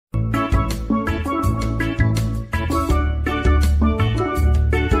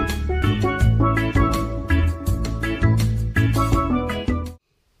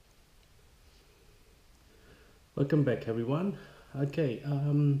Welcome back, everyone. Okay,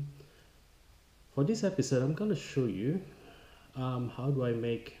 for this episode, I'm gonna show you how do I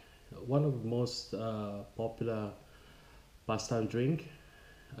make one of the most popular pastime drink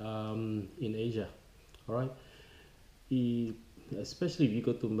in Asia. All right, E- especially if you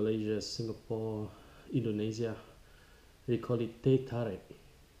go to Malaysia, Singapore, Indonesia, they call it teh tarik.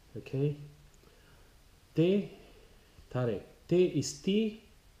 Okay, teh tarik. Teh is tea,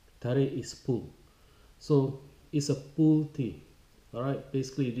 tarik is pull. So it's a pull tea. All right,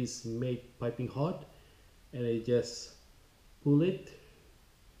 basically it is made piping hot, and I just pull it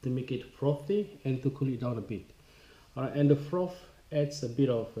to make it frothy and to cool it down a bit. All right, and the froth adds a bit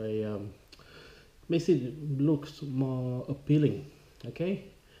of a makes it looks more appealing.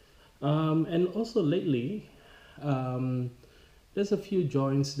 Okay, and also lately, um, there's a few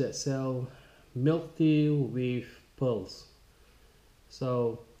joints that sell milk tea with pearls.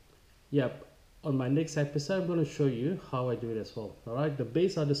 So yep, on my next episode, I'm going to show you how I do it as well. All right, the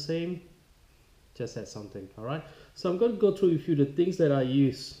base are the same, just add something. All right, so I'm going to go through with you the things that I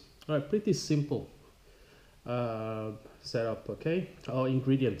use. All right, pretty simple setup, okay, or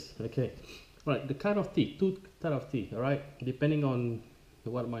ingredients. Okay, all right, the kind of tea, two type of tea. All right, depending on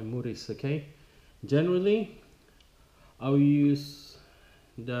what my mood is. Okay, generally I'll use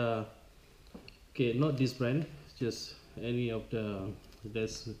the not this brand, just any of the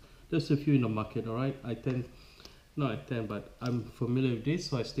there's there's a few in the market. All right, I tend not I tend but I'm familiar with this,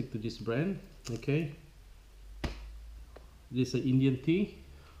 so I stick to this brand. Okay, this is an Indian tea,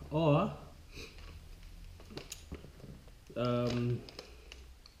 or um,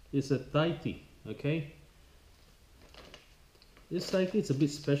 it's a Thai tea. Okay, this Thai tea is a bit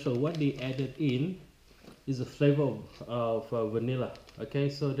special. What they added in is a flavor of vanilla. Okay,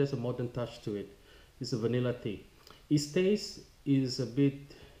 so there's a modern touch to it. It's a vanilla tea. Its taste is a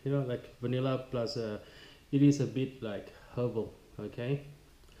bit, like vanilla plus it is a bit like herbal. Okay,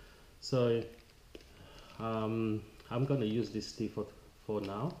 so I'm gonna use this tea for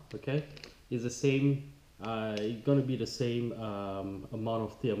now. Okay, it's the same. It's gonna be the same amount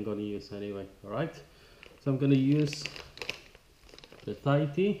of tea I'm gonna use anyway. All right, so I'm gonna use the Thai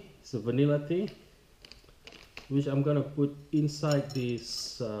tea. It's a vanilla tea, which I'm gonna put inside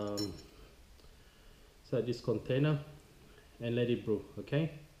this container and let it brew.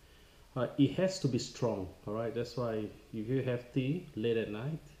 Okay, it has to be strong. All right, that's why if you have tea late at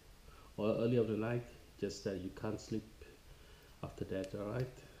night or early of the night, just that you can't sleep after that. All right,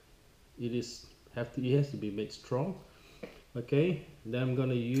 it has to be made strong. Okay, then I'm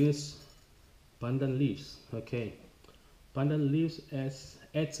gonna use pandan leaves. Okay, pandan leaves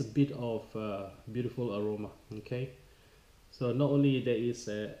adds a bit of beautiful aroma. Okay, so not only there is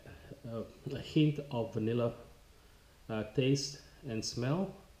a hint of vanilla taste and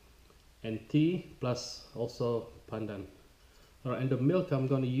smell and tea, plus also pandan. All right, and the milk I'm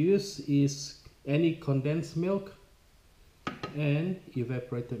going to use is any condensed milk and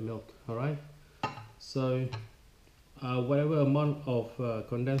evaporated milk. All right, so whatever amount of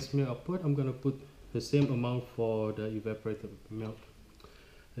condensed milk I put, I'm going to put the same amount for the evaporated milk.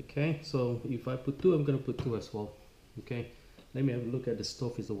 Okay, so if I put 2, I'm going to put 2 as well. Okay, let me have a look at the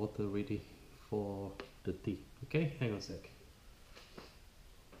stove. Is the water ready for the tea? Okay, hang on a sec.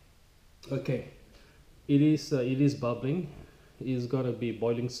 Okay, it is bubbling. It's gonna be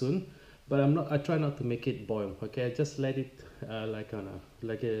boiling soon, but I try not to make it boil. Okay, I just let it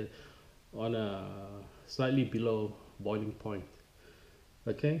on a slightly below boiling point.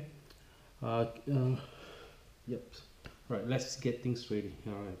 Okay, uh, uh, yep. All right, let's get things ready.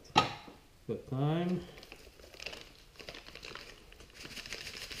 All right, good time.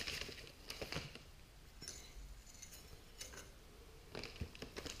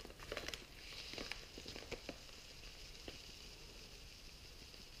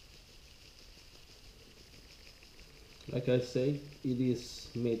 Like I said, it is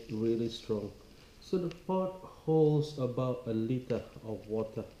made really strong. So the pot holds about a liter of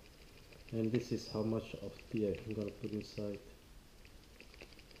water, and this is how much of tea I'm gonna put inside.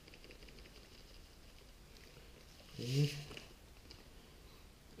 Okay.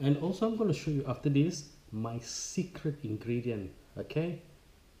 And also I'm gonna show you after this my secret ingredient, okay,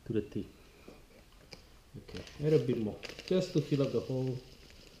 to the tea. Okay, add a bit more, just to fill up the whole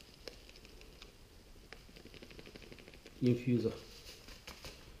infuser.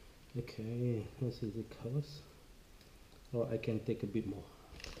 Okay, let's see the colors. Or I can take a bit more.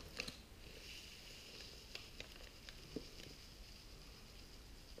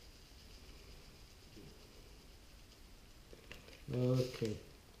 Okay,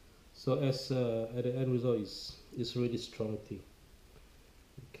 so as at the end result is really strong tea.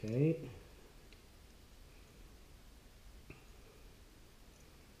 Okay,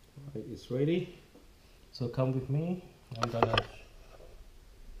 Right, it's ready. So come with me. I'm gonna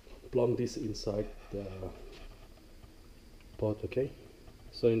plonk this inside the pot, okay?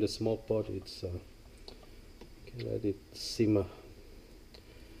 So in the small pot, it's okay, let it simmer.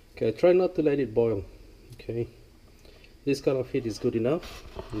 Okay, try not to let it boil. Okay, this kind of heat is good enough.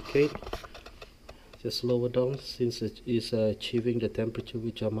 Okay, just lower down since it is achieving the temperature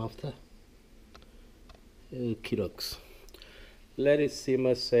which I'm after. Okay, looks. Let it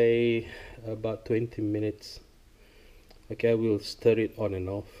simmer, say about 20 minutes. Okay, we'll stir it on and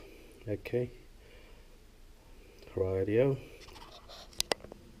off. Okay, right here.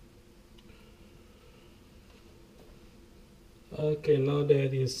 Okay, now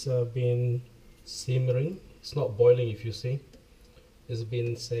that it's been simmering, it's not boiling if you see. It's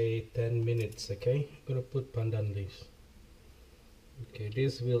been say 10 minutes. Okay, I'm gonna put pandan leaves. Okay,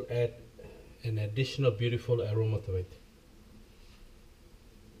 this will add an additional beautiful aroma to it.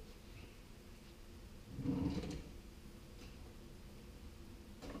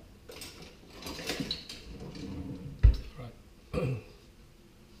 Right.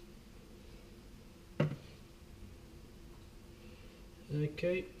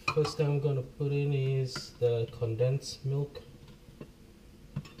 Okay, first thing I'm gonna put in is the condensed milk.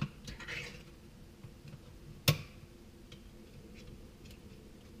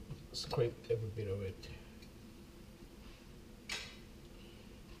 Scrape every bit of it.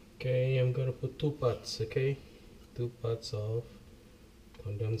 Okay, I'm gonna put 2 parts, okay? 2 parts of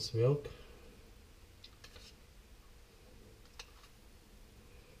condensed milk.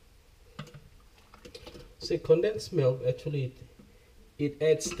 See, condensed milk actually it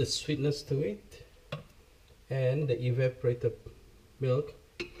adds the sweetness to it, and the evaporated milk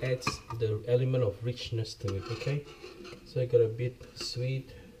adds the element of richness to it, okay? So I got a bit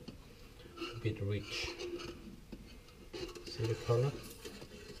sweet, a bit rich. See the color?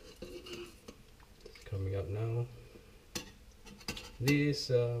 It's coming up now.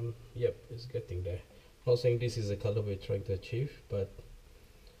 This, yep, it's getting there. Not saying this is the color we're trying to achieve, but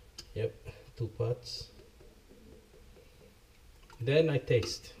yep, 2 parts. Then I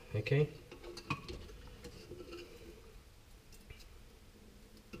taste, okay?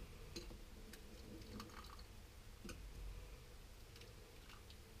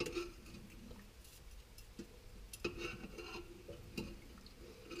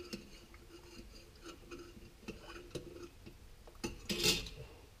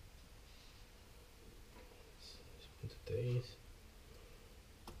 Taste.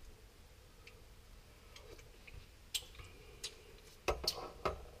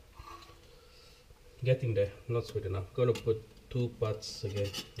 Getting there, not sweet enough. Gonna put 2 parts again.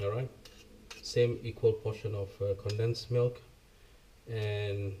 All right, same equal portion of condensed milk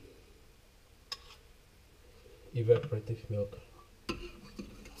and evaporative milk.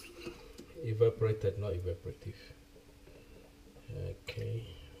 Evaporated, not evaporative. Okay,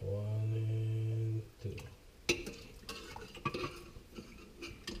 1 and 2.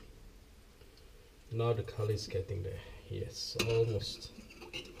 Now the color is getting there. Yes, almost.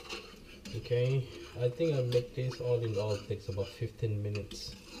 Okay, I think I make this all in all takes about 15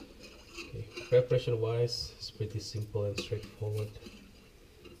 minutes. Okay, preparation wise, it's pretty simple and straightforward.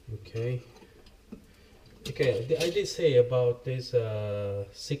 Okay. Okay, I did say about this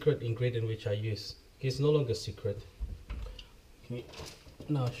secret ingredient which I use. It's no longer secret. Okay,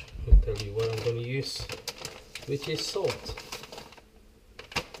 now I'll tell you what I'm going to use, which is salt.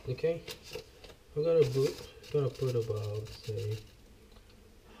 Okay, I'm gonna put about say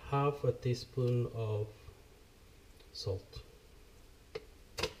half a teaspoon of salt.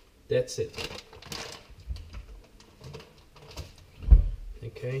 That's it.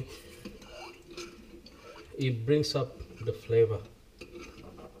 Okay, it brings up the flavor.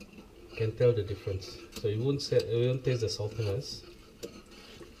 You can tell the difference. So you won't taste the saltiness,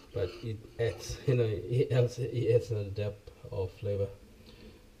 but it adds, it adds another depth of flavor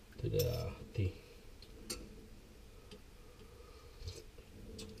to the tea.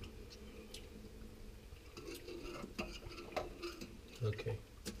 Okay.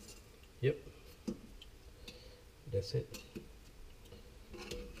 Yep. That's it.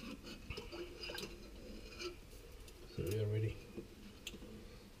 So we are ready.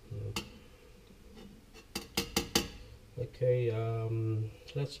 Okay,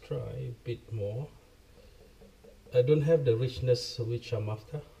 let's try a bit more. I don't have the richness which I'm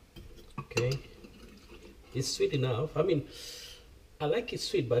after. Okay, it's sweet enough. I mean, I like it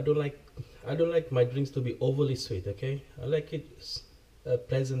sweet, but I don't like my drinks to be overly sweet. Okay, I like it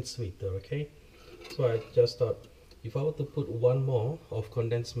pleasant sweet. Okay, so I just thought if I were to put 1 more of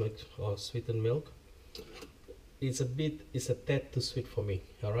condensed milk or sweetened milk, it's a tad too sweet for me.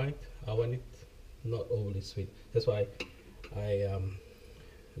 All right, I want it not overly sweet. That's why I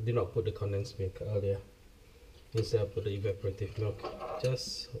did not put the condensed milk earlier. Instead I put the evaporative milk.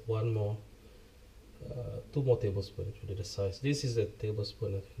 Just one more, 2 more tablespoons for the size. This is a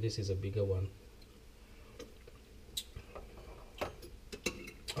tablespoon. This is a bigger one.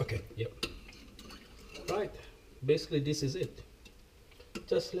 Okay. Yep. Right. Basically, this is it.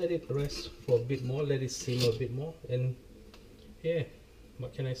 Just let it rest for a bit more. Let it simmer a bit more, and yeah,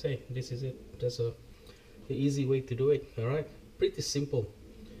 what can I say? This is it. That's the easy way to do it. All right. Pretty simple.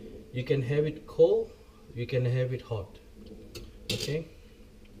 You can have it cold. You can have it hot. Okay.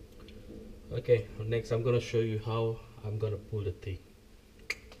 Okay. Next, I'm gonna show you how I'm gonna pull the tea.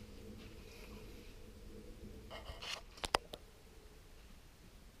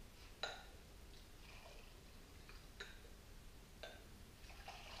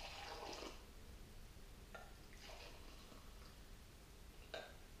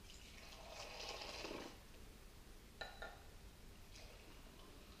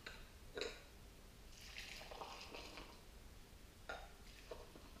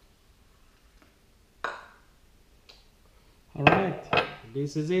 Alright,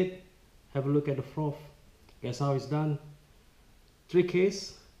 this is it. Have a look at the froth. Guess how it's done. Trick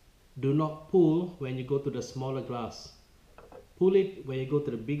is, do not pull when you go to the smaller glass. Pull it when you go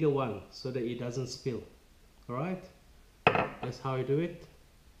to the bigger one so that it doesn't spill. Alright, that's how you do it.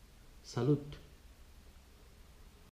 Salute.